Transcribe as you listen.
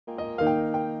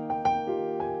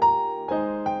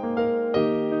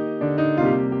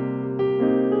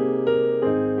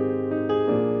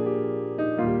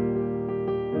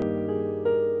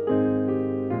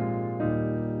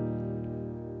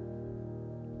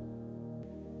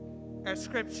Our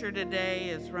scripture today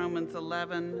is Romans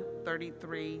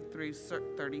 11:33 through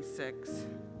 36.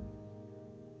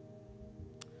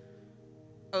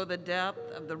 Oh, the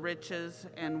depth of the riches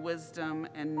and wisdom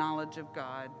and knowledge of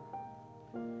God.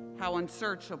 How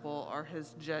unsearchable are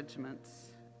his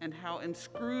judgments, and how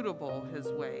inscrutable his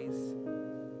ways.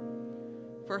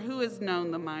 For who has known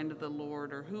the mind of the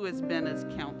Lord, or who has been his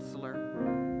counselor?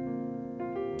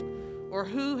 Or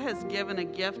who has given a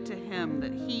gift to him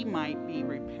that he might be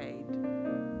repaid?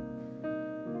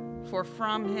 For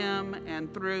from him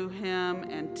and through him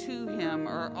and to him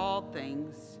are all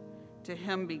things. To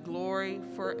him be glory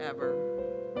forever.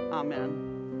 Amen.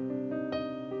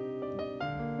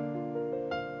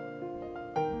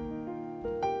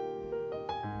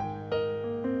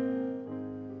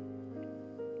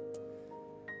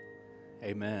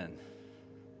 Amen.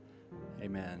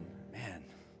 Amen. Man,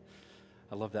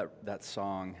 I love that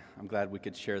song. I'm glad we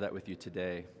could share that with you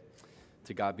today.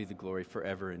 To God be the glory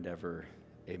forever and ever.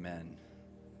 Amen.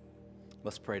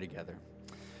 Let's pray together.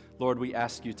 Lord, we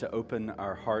ask you to open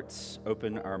our hearts,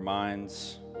 open our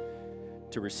minds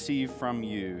to receive from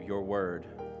you your word,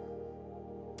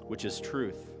 which is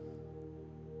truth,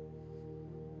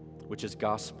 which is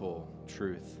gospel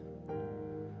truth.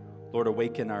 Lord,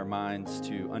 awaken our minds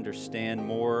to understand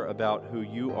more about who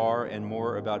you are and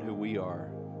more about who we are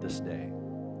this day.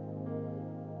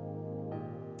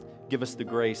 Give us the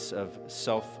grace of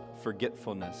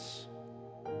self-forgetfulness,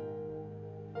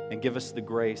 and give us the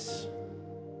grace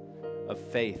of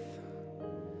faith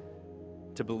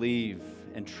to believe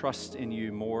and trust in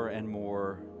you more and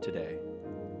more today.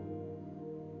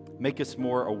 Make us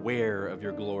more aware of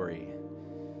your glory.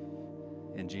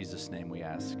 In Jesus' name we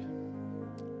ask.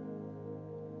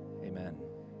 Amen.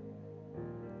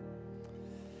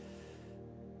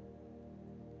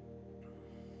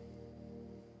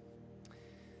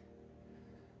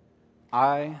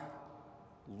 I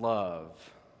love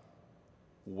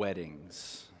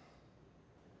weddings.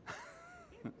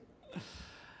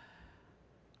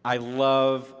 I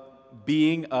love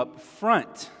being up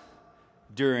front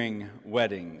during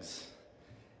weddings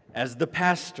as the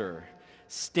pastor,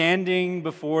 standing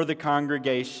before the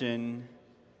congregation,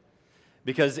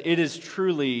 because it is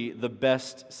truly the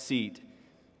best seat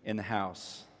in the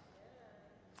house.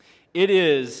 It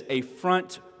is a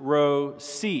front row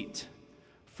seat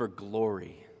for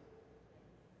glory.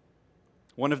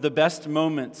 One of the best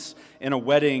moments in a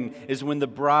wedding is when the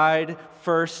bride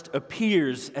first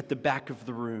appears at the back of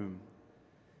the room.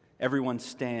 Everyone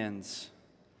stands,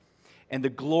 and the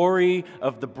glory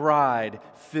of the bride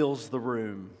fills the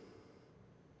room.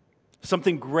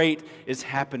 Something great is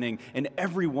happening, and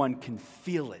everyone can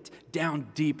feel it down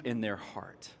deep in their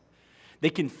heart. They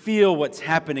can feel what's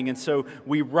happening, and so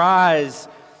we rise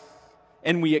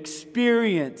and we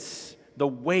experience the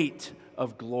weight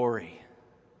of glory.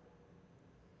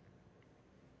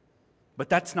 But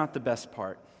that's not the best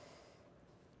part.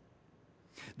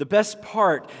 The best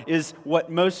part is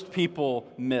what most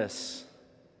people miss.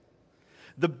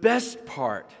 The best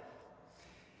part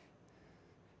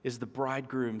is the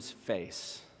bridegroom's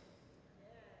face.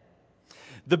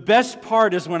 The best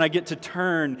part is when I get to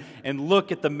turn and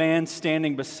look at the man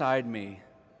standing beside me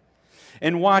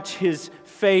and watch his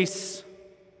face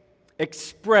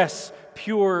express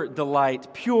pure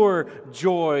delight, pure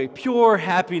joy, pure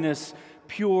happiness,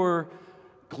 pure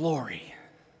glory.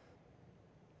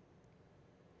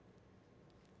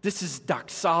 This is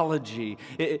doxology.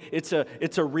 It's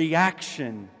a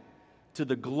reaction to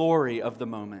the glory of the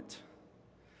moment.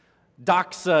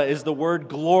 Doxa is the word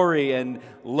glory, and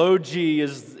logi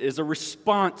is a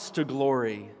response to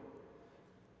glory,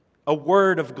 a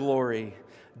word of glory.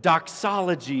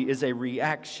 Doxology is a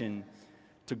reaction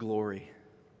to glory.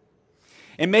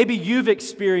 And maybe you've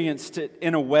experienced it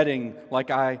in a wedding like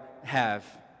I have.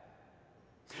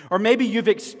 Or maybe you've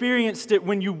experienced it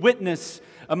when you witness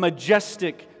a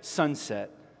majestic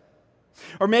sunset.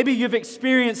 Or maybe you've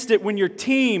experienced it when your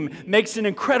team makes an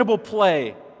incredible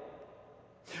play.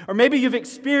 Or maybe you've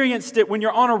experienced it when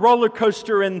you're on a roller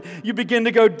coaster and you begin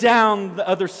to go down the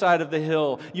other side of the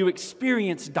hill. You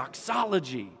experience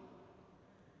doxology.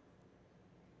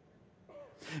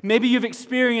 Maybe you've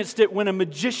experienced it when a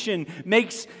magician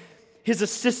makes his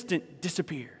assistant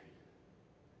disappear.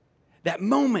 That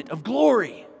moment of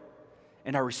glory,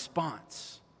 and our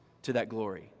response to that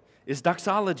glory is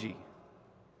doxology,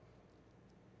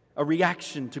 a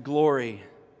reaction to glory.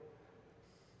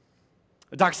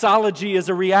 A doxology is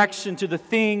a reaction to the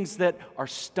things that are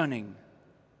stunning.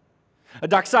 A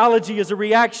doxology is a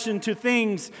reaction to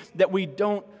things that we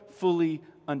don't fully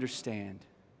understand.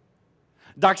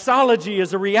 Doxology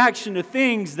is a reaction to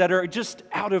things that are just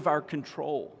out of our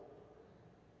control.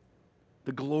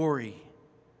 the glory,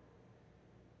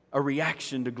 a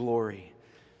reaction to glory.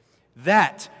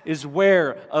 That is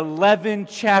where 11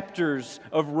 chapters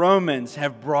of Romans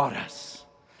have brought us.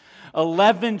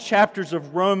 11 chapters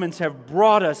of Romans have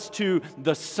brought us to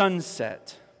the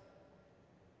sunset,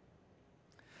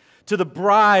 to the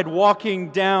bride walking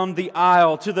down the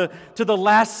aisle, to the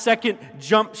last second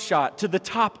jump shot, to the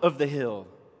top of the hill.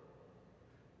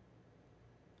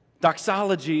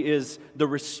 Doxology is the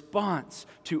response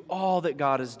to all that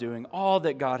God is doing, all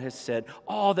that God has said,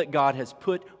 all that God has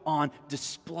put on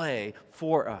display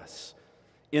for us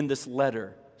in this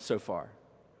letter so far.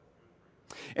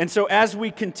 And so as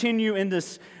we continue in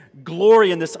this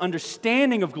glory and this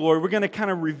understanding of glory, we're going to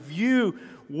kind of review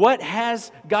what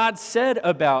has God said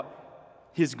about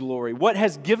His glory, what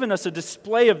has given us a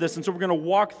display of this. And so we're going to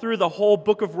walk through the whole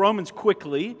book of Romans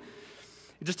quickly.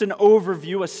 Just an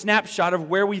overview, a snapshot of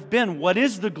where we've been. What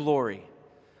is the glory?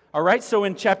 All right, so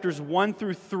in chapters 1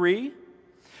 through 3,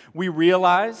 we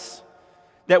realize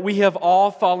that we have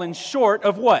all fallen short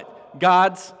of what?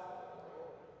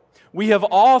 We have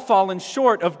all fallen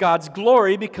short of God's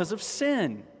glory because of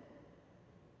sin.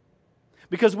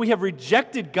 Because we have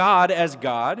rejected God as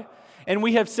God, and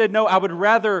we have said, no, I would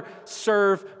rather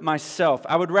serve myself.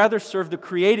 I would rather serve the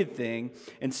created thing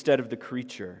instead of the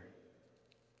creature.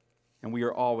 And we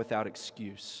are all without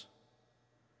excuse.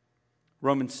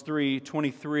 Romans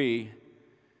 3:23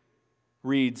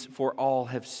 reads, "For all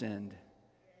have sinned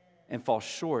and fall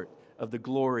short of the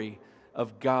glory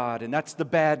of God." And that's the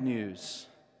bad news.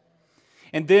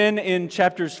 And then in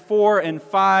chapters 4 and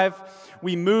 5,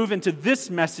 we move into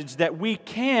this message that we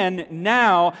can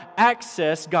now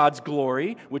access God's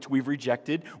glory, which we've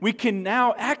rejected. We can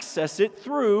now access it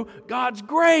through God's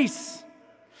grace.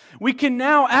 We can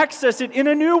now access it in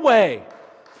a new way.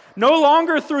 No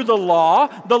longer through the law.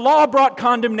 The law brought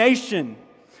condemnation.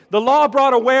 The law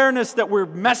brought awareness that we're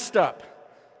messed up,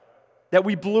 that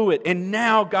we blew it. And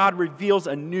now God reveals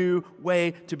a new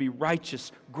way to be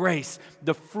righteous. Grace,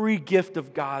 the free gift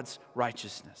of God's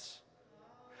righteousness.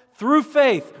 Through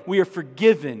faith, we are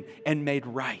forgiven and made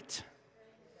right.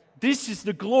 This is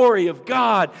the glory of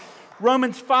God.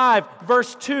 Romans 5,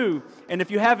 verse 2. And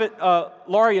if you have it,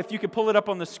 Laurie, if you could pull it up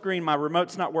on the screen, my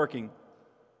remote's not working.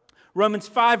 Romans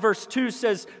 5, verse 2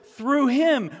 says, "Through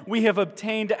Him we have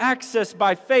obtained access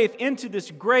by faith into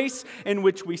this grace in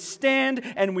which we stand,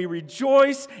 and we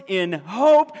rejoice in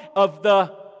hope of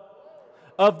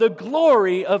the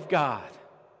glory of God."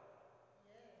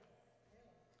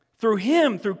 Through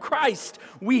Him, through Christ,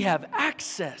 we have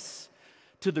access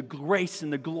to the grace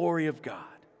and the glory of God.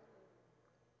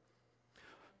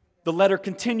 The letter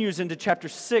continues into chapter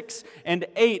 6 and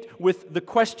 8 with the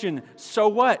question, so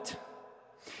what?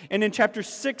 And in chapter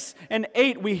 6 and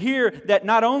 8, we hear that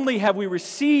not only have we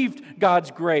received God's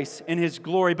grace and His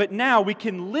glory, but now we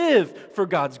can live for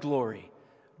God's glory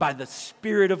by the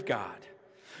Spirit of God.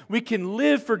 We can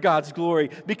live for God's glory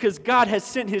because God has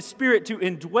sent His Spirit to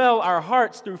indwell our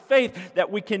hearts through faith,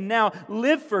 that we can now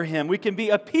live for Him. We can be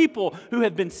a people who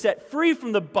have been set free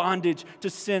from the bondage to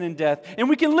sin and death. And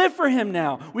we can live for Him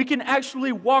now. We can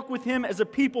actually walk with Him as a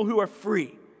people who are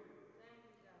free.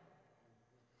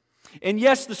 And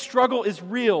yes, the struggle is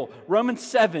real. Romans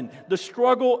 7, the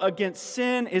struggle against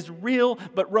sin is real.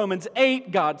 But Romans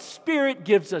 8, God's Spirit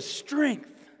gives us strength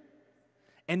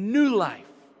and new life.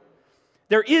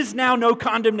 There is now no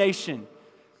condemnation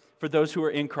for those who are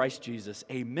in Christ Jesus.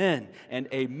 Amen and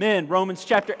amen. Romans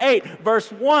chapter 8, verse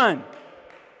 1.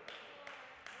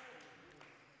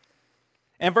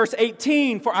 And verse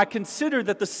 18, "For I consider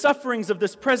that the sufferings of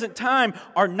this present time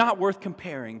are not worth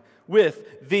comparing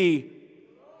with the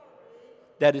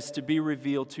that is to be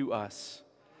revealed to us."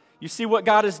 You see what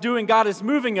God is doing? God is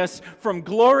moving us from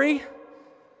glory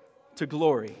to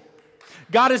glory.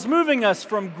 God is moving us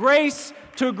from grace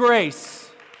to grace.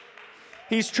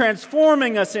 He's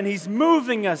transforming us and He's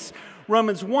moving us.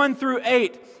 Romans 1 through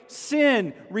 8,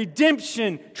 sin,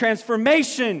 redemption,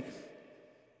 transformation.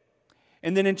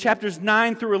 And then in chapters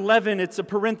 9 through 11, it's a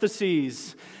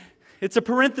parenthesis. It's a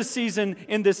parenthesis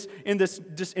in this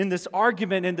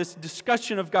argument, in this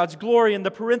discussion of God's glory. And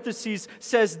the parenthesis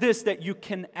says this, that you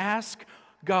can ask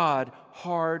God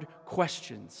hard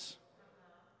questions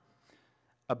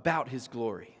about His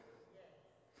glory.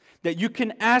 That you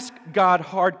can ask God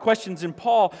hard questions. And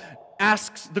Paul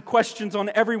asks the questions on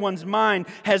everyone's mind.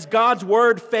 Has God's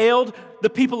word failed the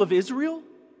people of Israel?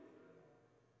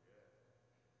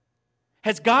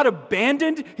 Has God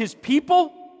abandoned His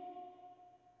people?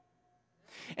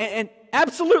 And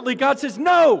absolutely, God says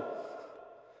no.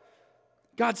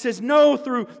 God says no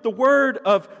through the word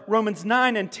of Romans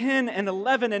 9 and 10 and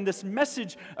 11, and this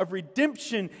message of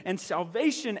redemption and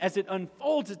salvation as it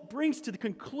unfolds, it brings to the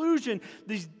conclusion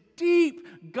these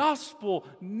deep gospel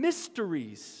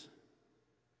mysteries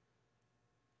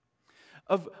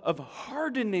of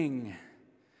hardening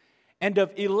and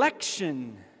of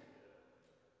election,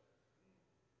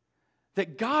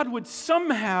 that God would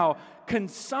somehow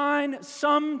consign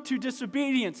some to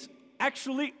disobedience,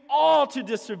 actually all to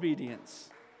disobedience,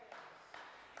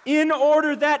 in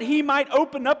order that He might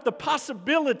open up the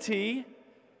possibility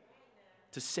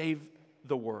to save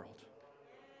the world.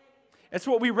 That's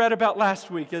what we read about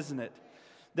last week, isn't it?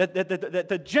 That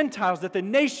the Gentiles, that the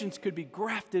nations could be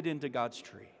grafted into God's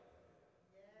tree.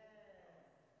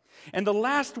 And the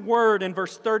last word in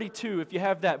verse 32, if you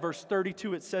have that, verse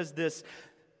 32, it says this.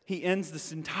 He ends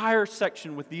this entire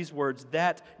section with these words,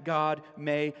 that God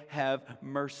may have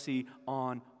mercy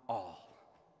on all.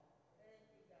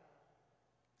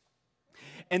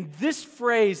 And this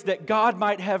phrase, that God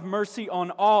might have mercy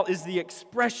on all, is the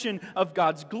expression of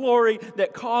God's glory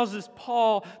that causes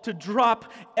Paul to drop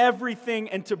everything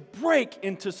and to break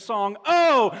into song.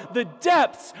 Oh, the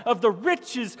depths of the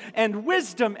riches and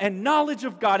wisdom and knowledge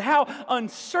of God. How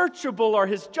unsearchable are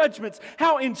His judgments.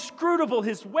 How inscrutable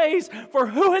His ways. For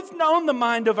who has known the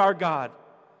mind of our God?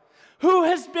 Who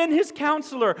has been His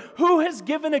counselor? Who has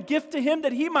given a gift to Him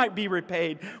that He might be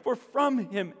repaid? For from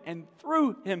Him and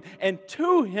through Him and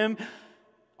to Him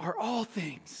are all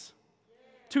things.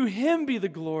 To Him be the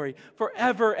glory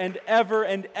forever and ever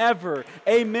and ever.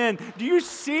 Amen. Do you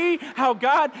see how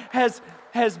God has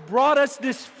brought us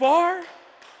this far?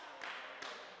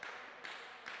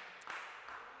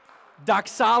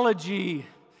 Doxology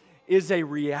is a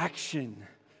reaction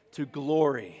to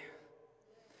glory.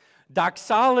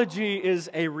 Doxology is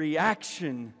a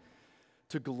reaction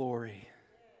to glory.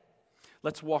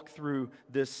 Let's walk through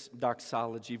this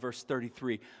doxology. Verse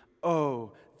 33.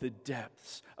 Oh, the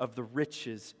depths of the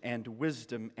riches and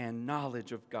wisdom and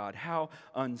knowledge of God. How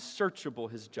unsearchable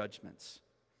His judgments.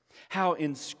 How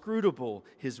inscrutable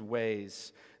His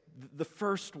ways. The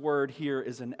first word here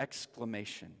is an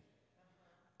exclamation.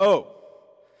 Oh.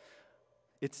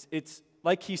 It's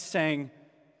like He's saying,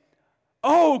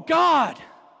 oh God!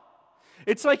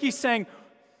 It's like He's saying,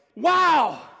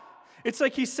 wow! It's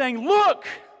like He's saying, look!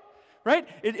 Right?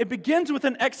 It begins with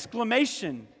an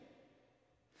exclamation.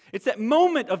 It's that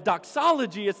moment of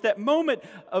doxology. It's that moment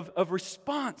of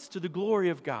response to the glory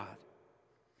of God.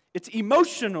 It's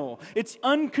emotional. It's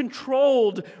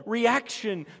uncontrolled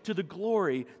reaction to the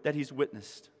glory that He's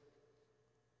witnessed.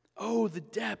 Oh, the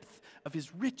depth of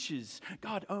His riches.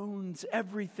 God owns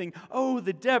everything. Oh,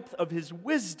 the depth of His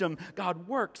wisdom. God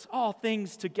works all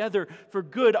things together for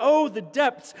good. Oh, the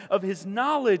depths of His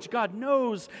knowledge. God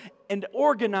knows and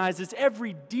organizes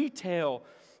every detail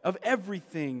of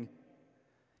everything.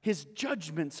 His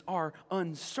judgments are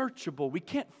unsearchable. We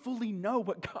can't fully know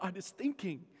what God is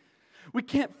thinking. We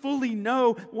can't fully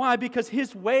know. Why? Because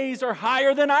His ways are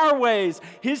higher than our ways.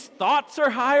 His thoughts are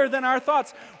higher than our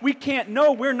thoughts. We can't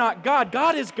know. We're not God.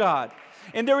 God is God.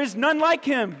 And there is none like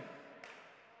Him.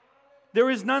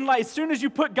 There is none like. As soon as you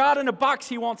put God in a box,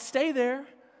 He won't stay there.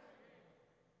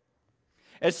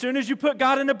 As soon as you put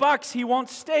God in a box, He won't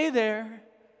stay there.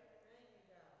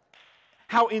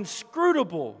 How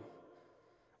inscrutable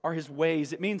are His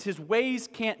ways. It means His ways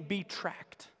can't be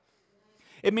tracked.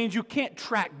 It means you can't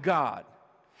track God.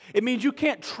 It means you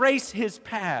can't trace His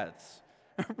paths,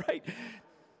 right?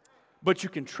 But you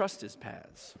can trust His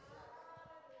paths.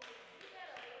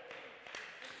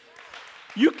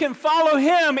 You can follow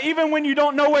Him even when you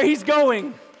don't know where He's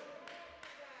going.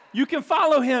 You can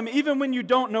follow Him even when you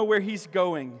don't know where He's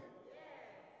going.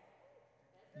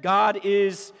 God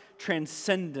is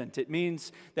transcendent. It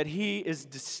means that He is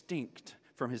distinct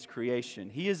from His creation.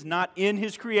 He is not in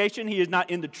His creation. He is not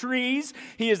in the trees.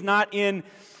 He is not in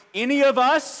any of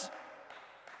us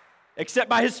except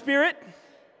by His Spirit.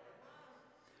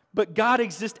 But God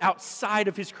exists outside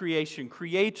of His creation,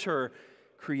 creator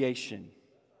creation.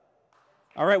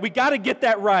 All right, we got to get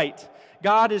that right.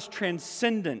 God is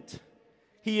transcendent.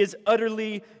 He is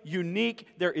utterly unique.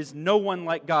 There is no one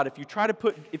like God. If you try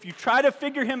to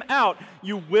figure Him out,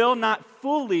 you will not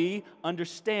fully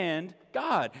understand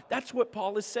God. That's what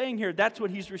Paul is saying here. That's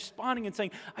what he's responding and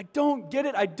saying, I don't get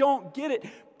it. I don't get it.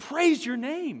 Praise your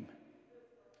name.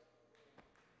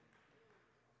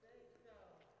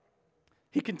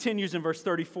 He continues in verse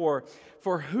 34,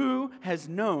 for who has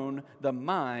known the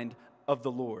mind of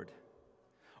the Lord?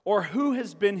 Or who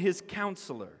has been His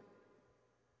counselor?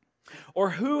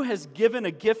 Or who has given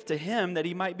a gift to him that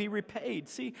he might be repaid?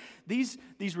 See, these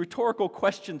rhetorical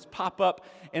questions pop up,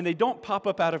 and they don't pop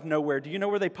up out of nowhere. Do you know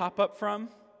where they pop up from?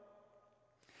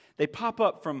 They pop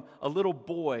up from a little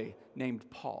boy named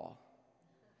Paul.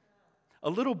 A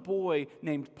little boy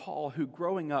named Paul who,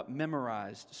 growing up,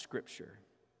 memorized Scripture.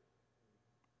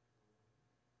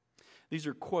 These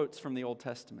are quotes from the Old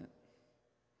Testament.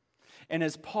 And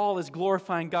as Paul is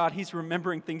glorifying God, he's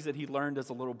remembering things that he learned as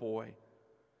a little boy.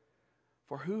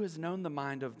 For who has known the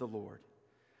mind of the Lord?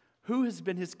 Who has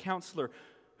been his counselor?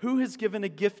 Who has given a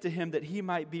gift to him that he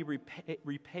might be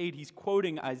repaid? He's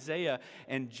quoting Isaiah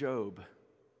and Job.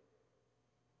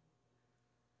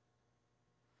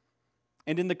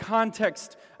 And in the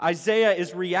context, Isaiah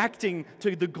is reacting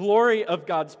to the glory of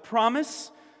God's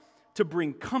promise to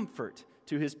bring comfort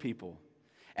to his people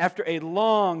after a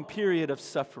long period of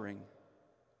suffering.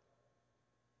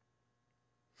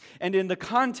 And in the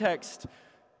context,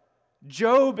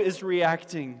 Job is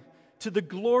reacting to the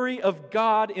glory of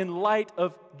God in light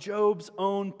of Job's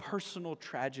own personal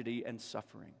tragedy and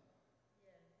suffering.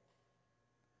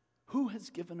 Who has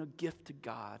given a gift to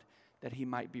God that he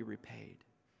might be repaid?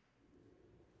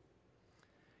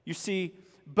 You see,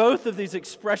 both of these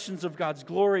expressions of God's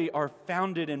glory are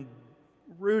founded and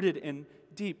rooted in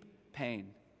deep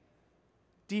pain,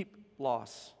 deep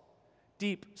loss,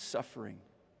 deep suffering.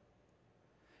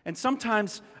 And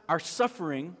sometimes our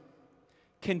suffering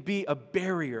can be a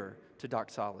barrier to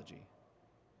doxology.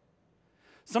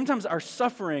 Sometimes our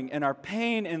suffering and our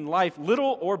pain in life,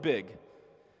 little or big,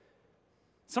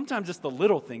 sometimes it's the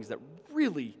little things that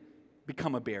really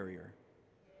become a barrier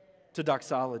to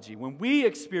doxology. When we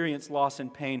experience loss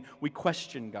and pain, we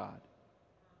question God.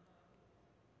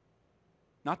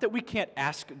 Not that we can't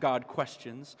ask God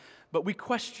questions, but we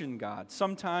question God,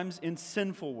 sometimes in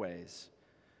sinful ways,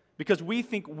 because we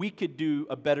think we could do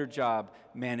a better job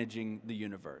managing the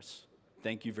universe.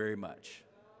 Thank you very much.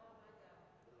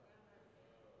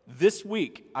 This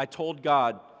week, I told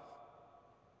God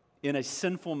in a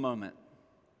sinful moment,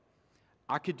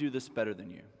 I could do this better than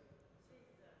you.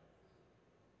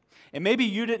 And maybe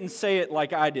you didn't say it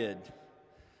like I did.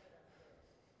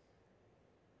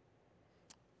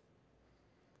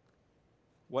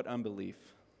 What unbelief.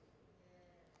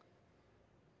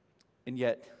 And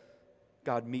yet,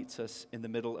 God meets us in the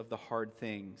middle of the hard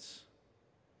things.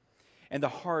 And the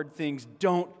hard things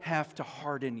don't have to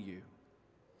harden you.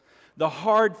 The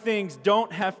hard things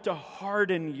don't have to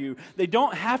harden you. They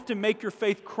don't have to make your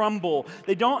faith crumble.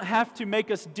 They don't have to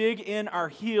make us dig in our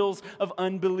heels of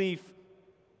unbelief.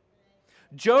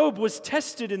 Job was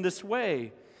tested in this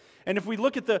way. And if we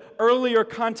look at the earlier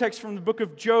context from the book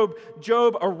of Job,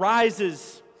 Job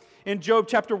arises. In Job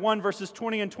chapter 1, verses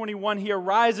 20 and 21, he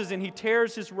arises and he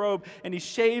tears his robe and he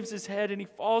shaves his head and he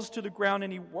falls to the ground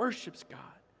and he worships God.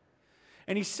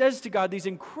 And he says to God these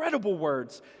incredible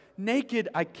words, "Naked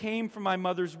I came from my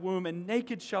mother's womb, and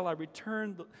naked shall I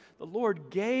return. The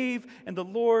Lord gave, and the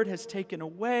Lord has taken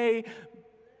away.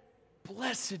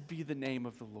 Blessed be the name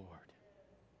of the Lord."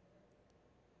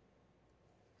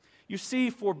 You see,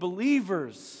 for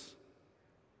believers,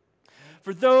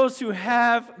 for those who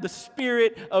have the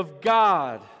Spirit of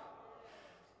God,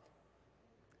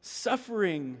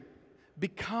 suffering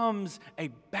becomes a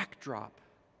backdrop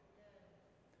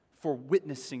for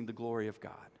witnessing the glory of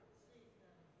God.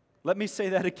 Let me say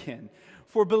that again.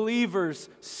 For believers,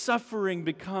 suffering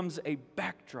becomes a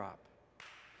backdrop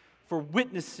for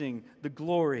witnessing the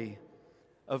glory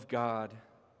of God.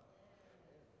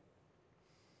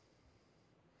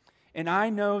 And I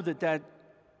know that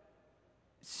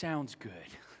sounds good.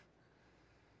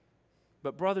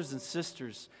 But brothers and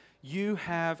sisters, you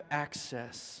have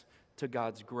access to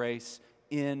God's grace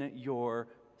in your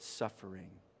suffering.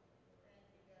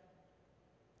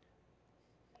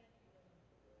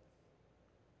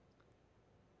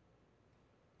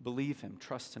 Believe Him,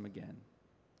 trust Him again.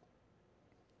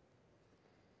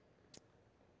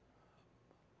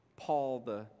 Paul,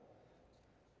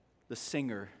 the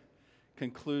singer,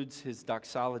 concludes his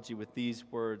doxology with these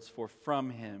words, "For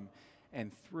from Him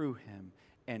and through Him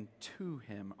and to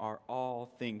Him are all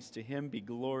things. To Him be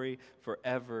glory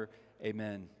forever.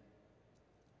 Amen."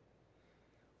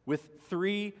 With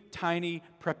three tiny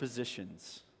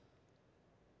prepositions,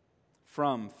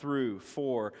 from, through,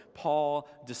 for, Paul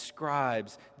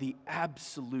describes the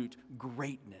absolute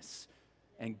greatness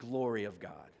and glory of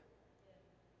God.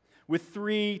 With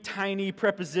three tiny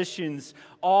prepositions,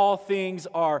 all things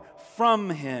are from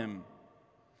Him.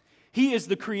 He is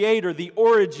the creator, the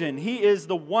origin. He is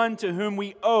the one to whom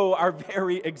we owe our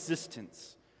very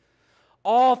existence.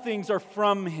 All things are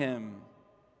from Him.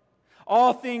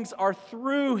 All things are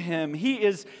through Him. He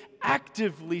is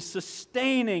actively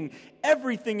sustaining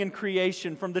everything in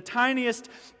creation, from the tiniest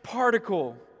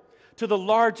particle to the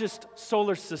largest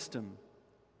solar system.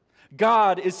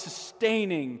 God is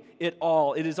sustaining it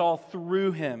all. It is all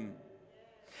through Him.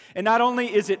 And not only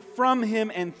is it from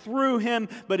Him and through Him,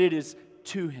 but it is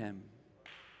to Him.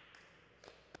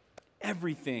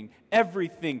 Everything,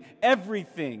 everything,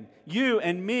 everything, you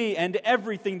and me and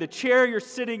everything, the chair you're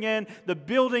sitting in, the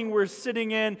building we're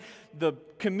sitting in, the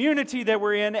community that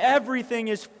we're in, everything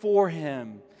is for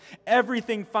Him.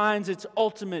 Everything finds its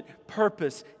ultimate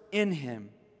purpose in Him,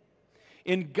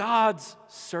 in God's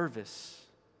service.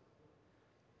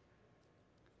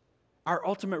 Our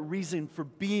ultimate reason for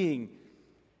being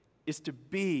is to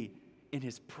be in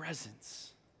His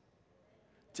presence,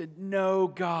 to know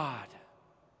God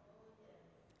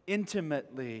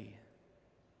intimately,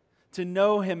 to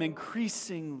know Him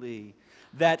increasingly,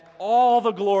 that all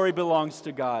the glory belongs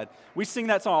to God. We sing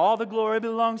that song, all the glory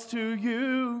belongs to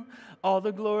you, all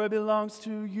the glory belongs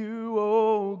to you,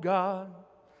 oh God.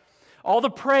 All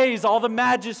the praise, all the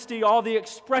majesty, all the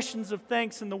expressions of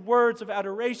thanks and the words of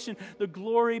adoration, the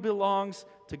glory belongs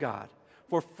to God.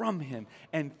 For from Him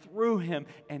and through Him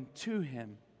and to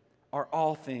Him are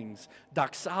all things.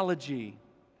 Doxology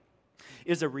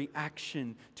is a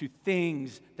reaction to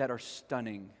things that are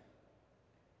stunning.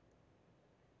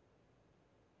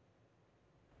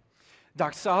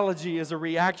 Doxology is a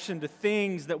reaction to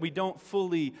things that we don't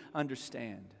fully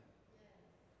understand.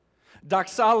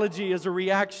 Doxology is a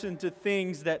reaction to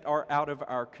things that are out of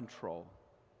our control.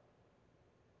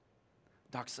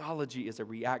 Doxology is a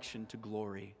reaction to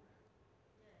glory.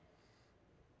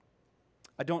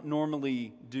 I don't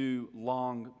normally do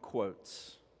long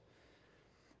quotes,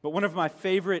 but one of my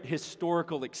favorite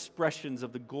historical expressions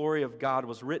of the glory of God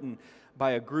was written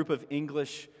by a group of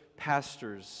English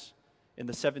pastors in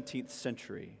the 17th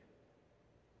century.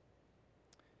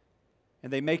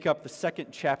 And they make up the second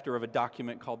chapter of a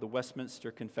document called the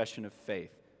Westminster Confession of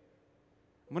Faith.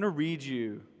 I'm going to read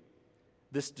you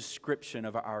this description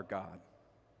of our God.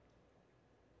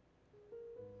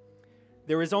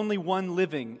 There is only one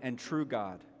living and true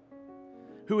God,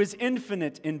 who is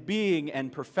infinite in being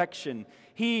and perfection.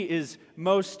 He is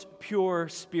most pure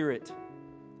spirit,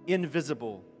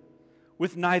 invisible,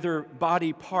 with neither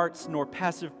body parts nor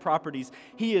passive properties.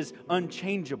 He is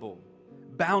unchangeable,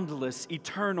 boundless,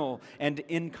 eternal, and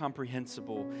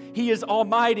incomprehensible. He is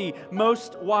almighty,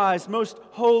 most wise, most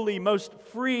holy, most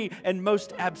free, and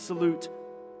most absolute.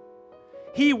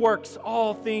 He works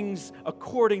all things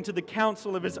according to the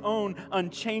counsel of His own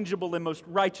unchangeable and most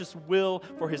righteous will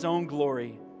for His own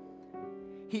glory.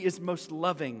 He is most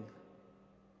loving,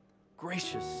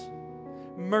 gracious,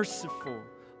 merciful,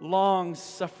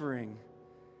 long-suffering,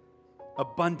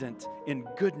 abundant in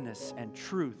goodness and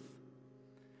truth,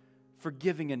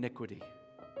 forgiving iniquity,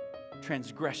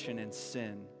 transgression, and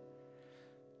sin.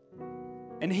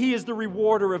 And He is the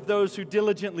rewarder of those who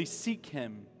diligently seek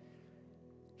Him.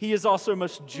 He is also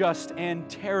most just and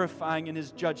terrifying in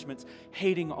His judgments,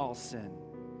 hating all sin,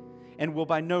 and will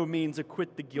by no means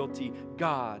acquit the guilty.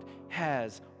 God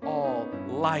has all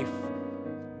life,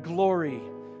 glory,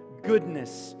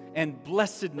 goodness, and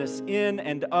blessedness in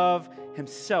and of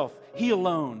Himself. He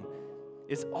alone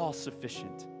is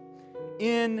all-sufficient.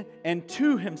 In and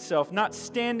to Himself, not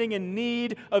standing in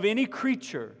need of any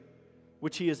creature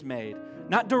which He has made,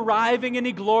 not deriving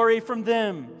any glory from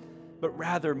them, but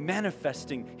rather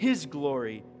manifesting His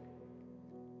glory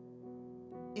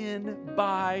in,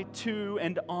 by, to,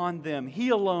 and on them. He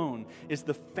alone is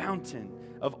the fountain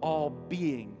of all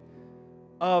being,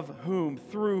 of whom,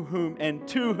 through whom, and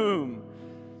to whom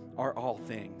are all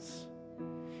things.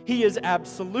 He is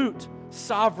absolute,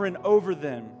 sovereign over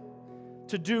them,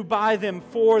 to do by them,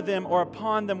 for them, or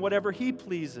upon them whatever He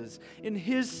pleases. In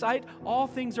His sight, all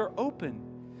things are open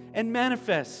and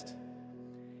manifest.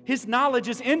 His knowledge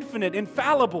is infinite,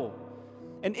 infallible,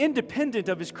 and independent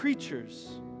of His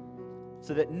creatures,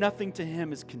 so that nothing to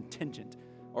Him is contingent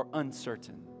or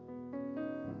uncertain.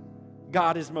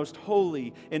 God is most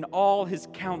holy in all His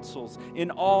counsels, in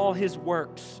all His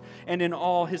works, and in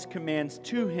all His commands.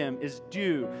 To Him is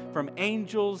due from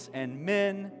angels and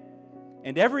men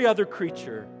and every other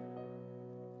creature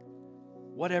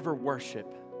whatever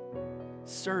worship,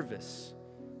 service,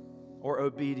 or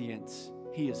obedience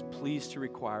He is pleased to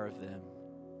require of them.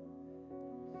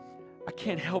 I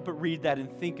can't help but read that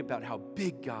and think about how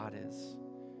big God is,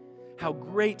 how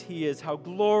great He is, how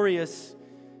glorious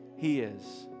He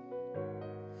is.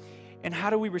 And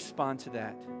how do we respond to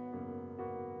that?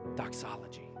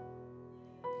 Doxology.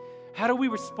 How do we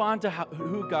respond to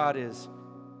who God is?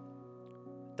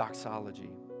 Doxology.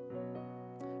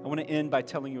 I want to end by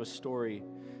telling you a story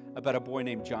about a boy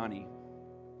named Johnny.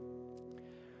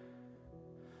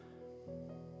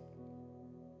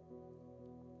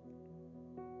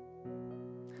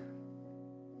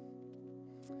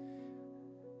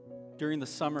 During the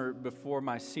summer before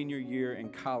my senior year in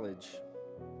college,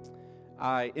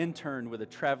 I interned with a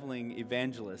traveling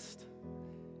evangelist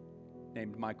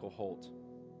named Michael Holt.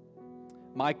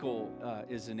 Michael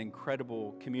is an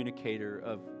incredible communicator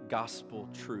of gospel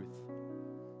truth,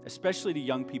 especially to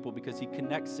young people, because he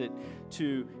connects it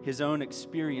to his own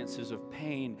experiences of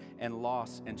pain and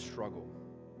loss and struggle.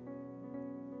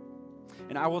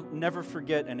 And I will never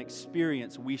forget an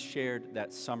experience we shared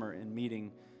that summer in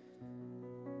meeting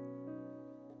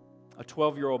a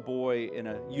 12-year-old boy in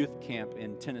a youth camp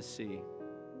in Tennessee.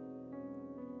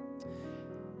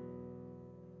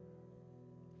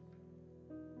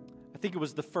 I think it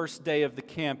was the first day of the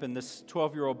camp, and this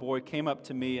 12-year-old boy came up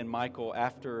to me and Michael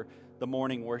after the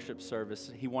morning worship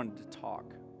service. He wanted to talk.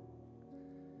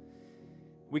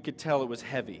 We could tell it was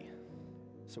heavy,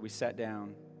 so we sat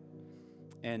down,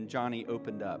 and Johnny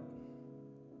opened up.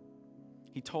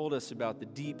 He told us about the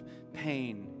deep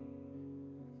pain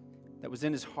that was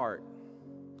in his heart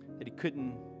that he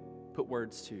couldn't put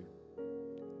words to.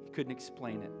 He couldn't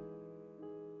explain it.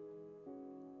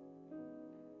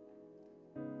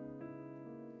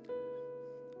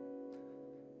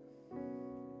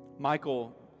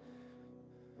 Michael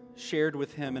shared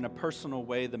with him in a personal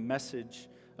way the message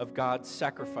of God's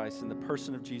sacrifice in the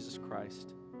person of Jesus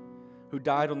Christ, who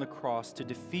died on the cross to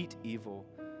defeat evil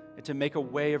and to make a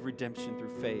way of redemption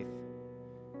through faith.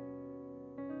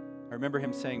 I remember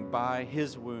him saying, "By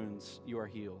his wounds you are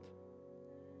healed."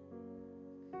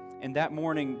 And that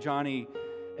morning, Johnny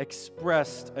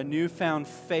expressed a newfound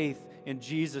faith in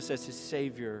Jesus as his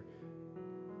Savior.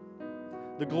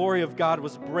 The glory of God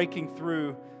was breaking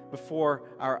through before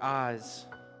our eyes.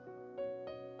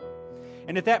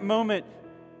 And at that moment,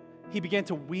 he began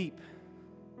to weep.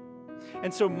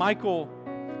 And so Michael,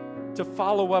 to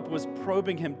follow up, was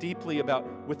probing him deeply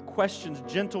with questions,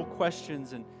 gentle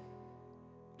questions, and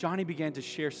Johnny began to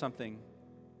share something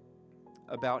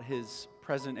about his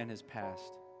present and his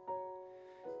past.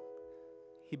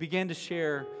 He began to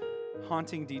share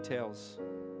haunting details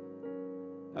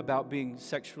about being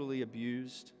sexually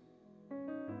abused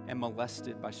and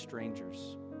molested by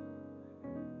strangers.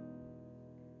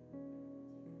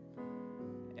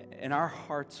 And our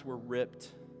hearts were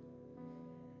ripped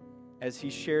as he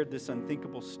shared this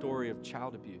unthinkable story of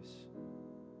child abuse.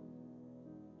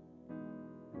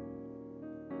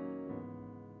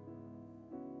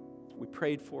 We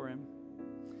prayed for him.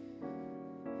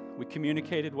 We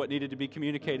communicated what needed to be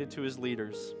communicated to his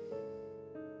leaders.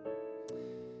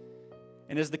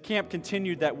 And as the camp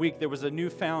continued that week, there was a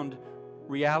newfound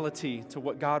reality to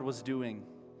what God was doing,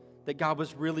 that God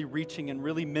was really reaching and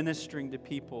really ministering to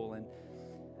people. And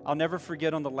I'll never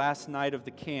forget, on the last night of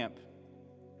the camp,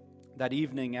 that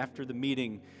evening after the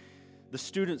meeting, the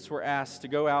students were asked to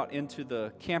go out into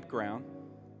the campground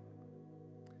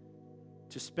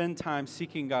to spend time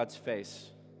seeking God's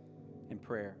face in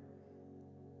prayer.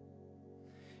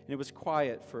 And it was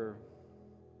quiet for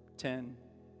 10,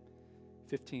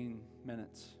 15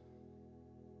 minutes.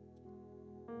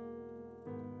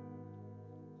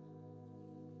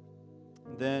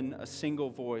 Then a single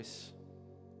voice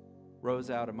rose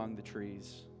out among the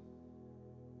trees.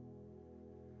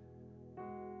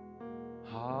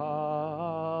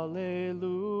 Hallelujah.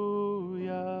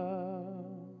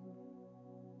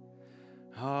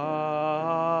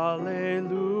 Hallelujah.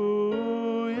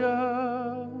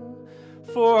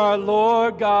 For our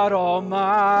Lord God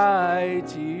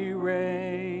Almighty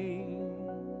reigns.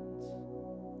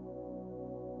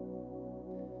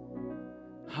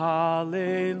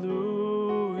 Hallelujah.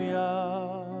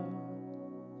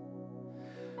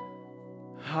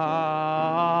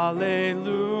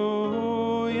 Hallelujah.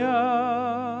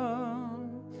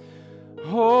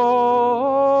 Holy,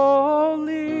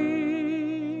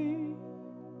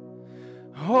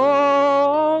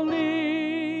 holy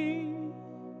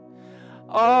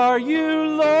are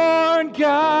you, Lord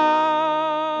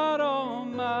God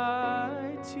Almighty.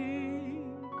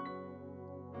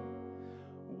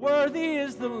 Worthy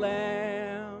is the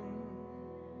Lamb.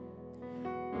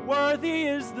 Worthy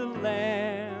is the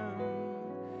Lamb.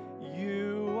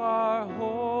 You are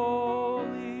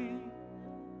holy.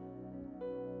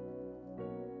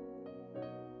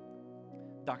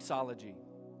 Doxology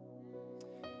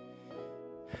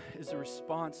is a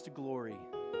response to glory,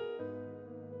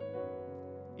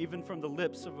 even from the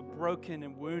lips of a broken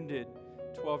and wounded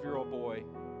 12-year-old boy.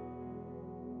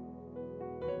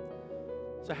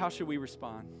 So how should we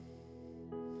respond?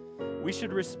 We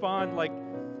should respond like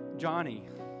Johnny,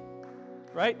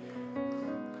 right?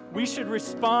 We should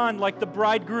respond like the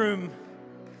bridegroom.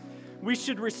 We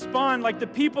should respond like the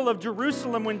people of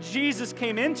Jerusalem when Jesus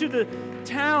came into the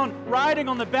town riding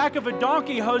on the back of a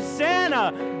donkey.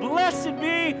 Hosanna! Blessed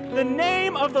be the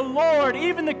name of the Lord,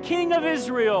 even the King of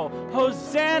Israel.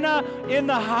 Hosanna in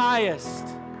the highest.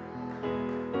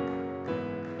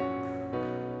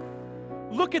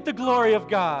 Look at the glory of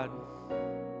God.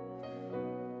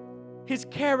 His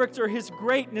character, His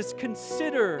greatness.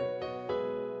 Consider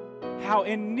how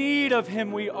in need of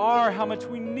Him we are, how much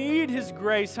we need His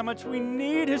grace, how much we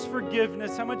need His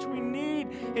forgiveness, how much we need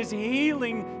His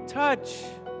healing touch.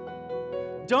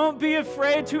 Don't be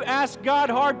afraid to ask God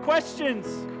hard questions.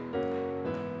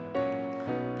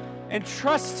 And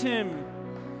trust Him.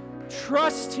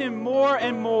 Trust Him more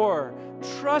and more.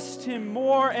 Trust Him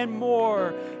more and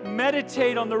more.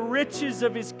 Meditate on the riches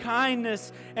of His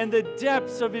kindness and the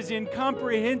depths of His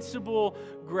incomprehensible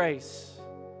grace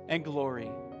and glory.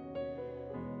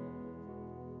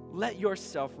 Let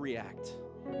yourself react.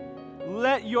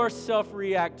 Let yourself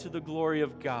react to the glory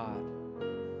of God.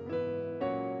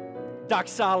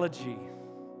 Doxology.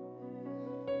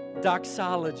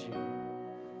 Doxology.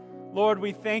 Lord,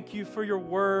 we thank You for Your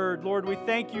word. Lord, we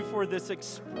thank You for this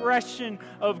expression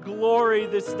of glory,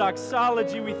 this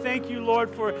doxology. We thank You,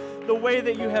 Lord, for the way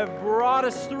that You have brought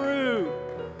us through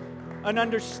an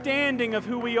understanding of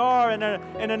who we are and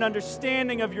an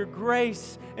understanding of Your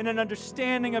grace and an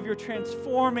understanding of Your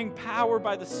transforming power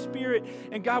by the Spirit.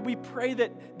 And God, we pray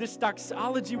that this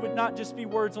doxology would not just be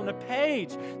words on a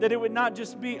page, that it would not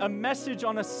just be a message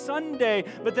on a Sunday,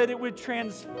 but that it would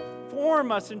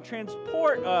transform us and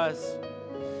transport us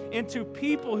into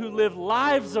people who live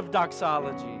lives of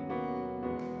doxology.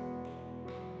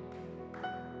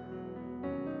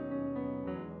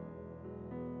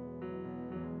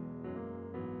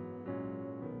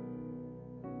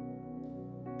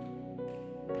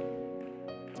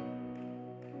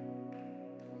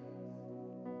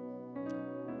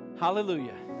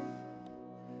 Hallelujah.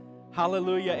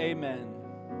 Hallelujah. Amen.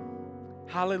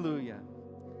 Hallelujah.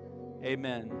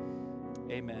 Amen.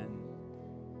 Amen.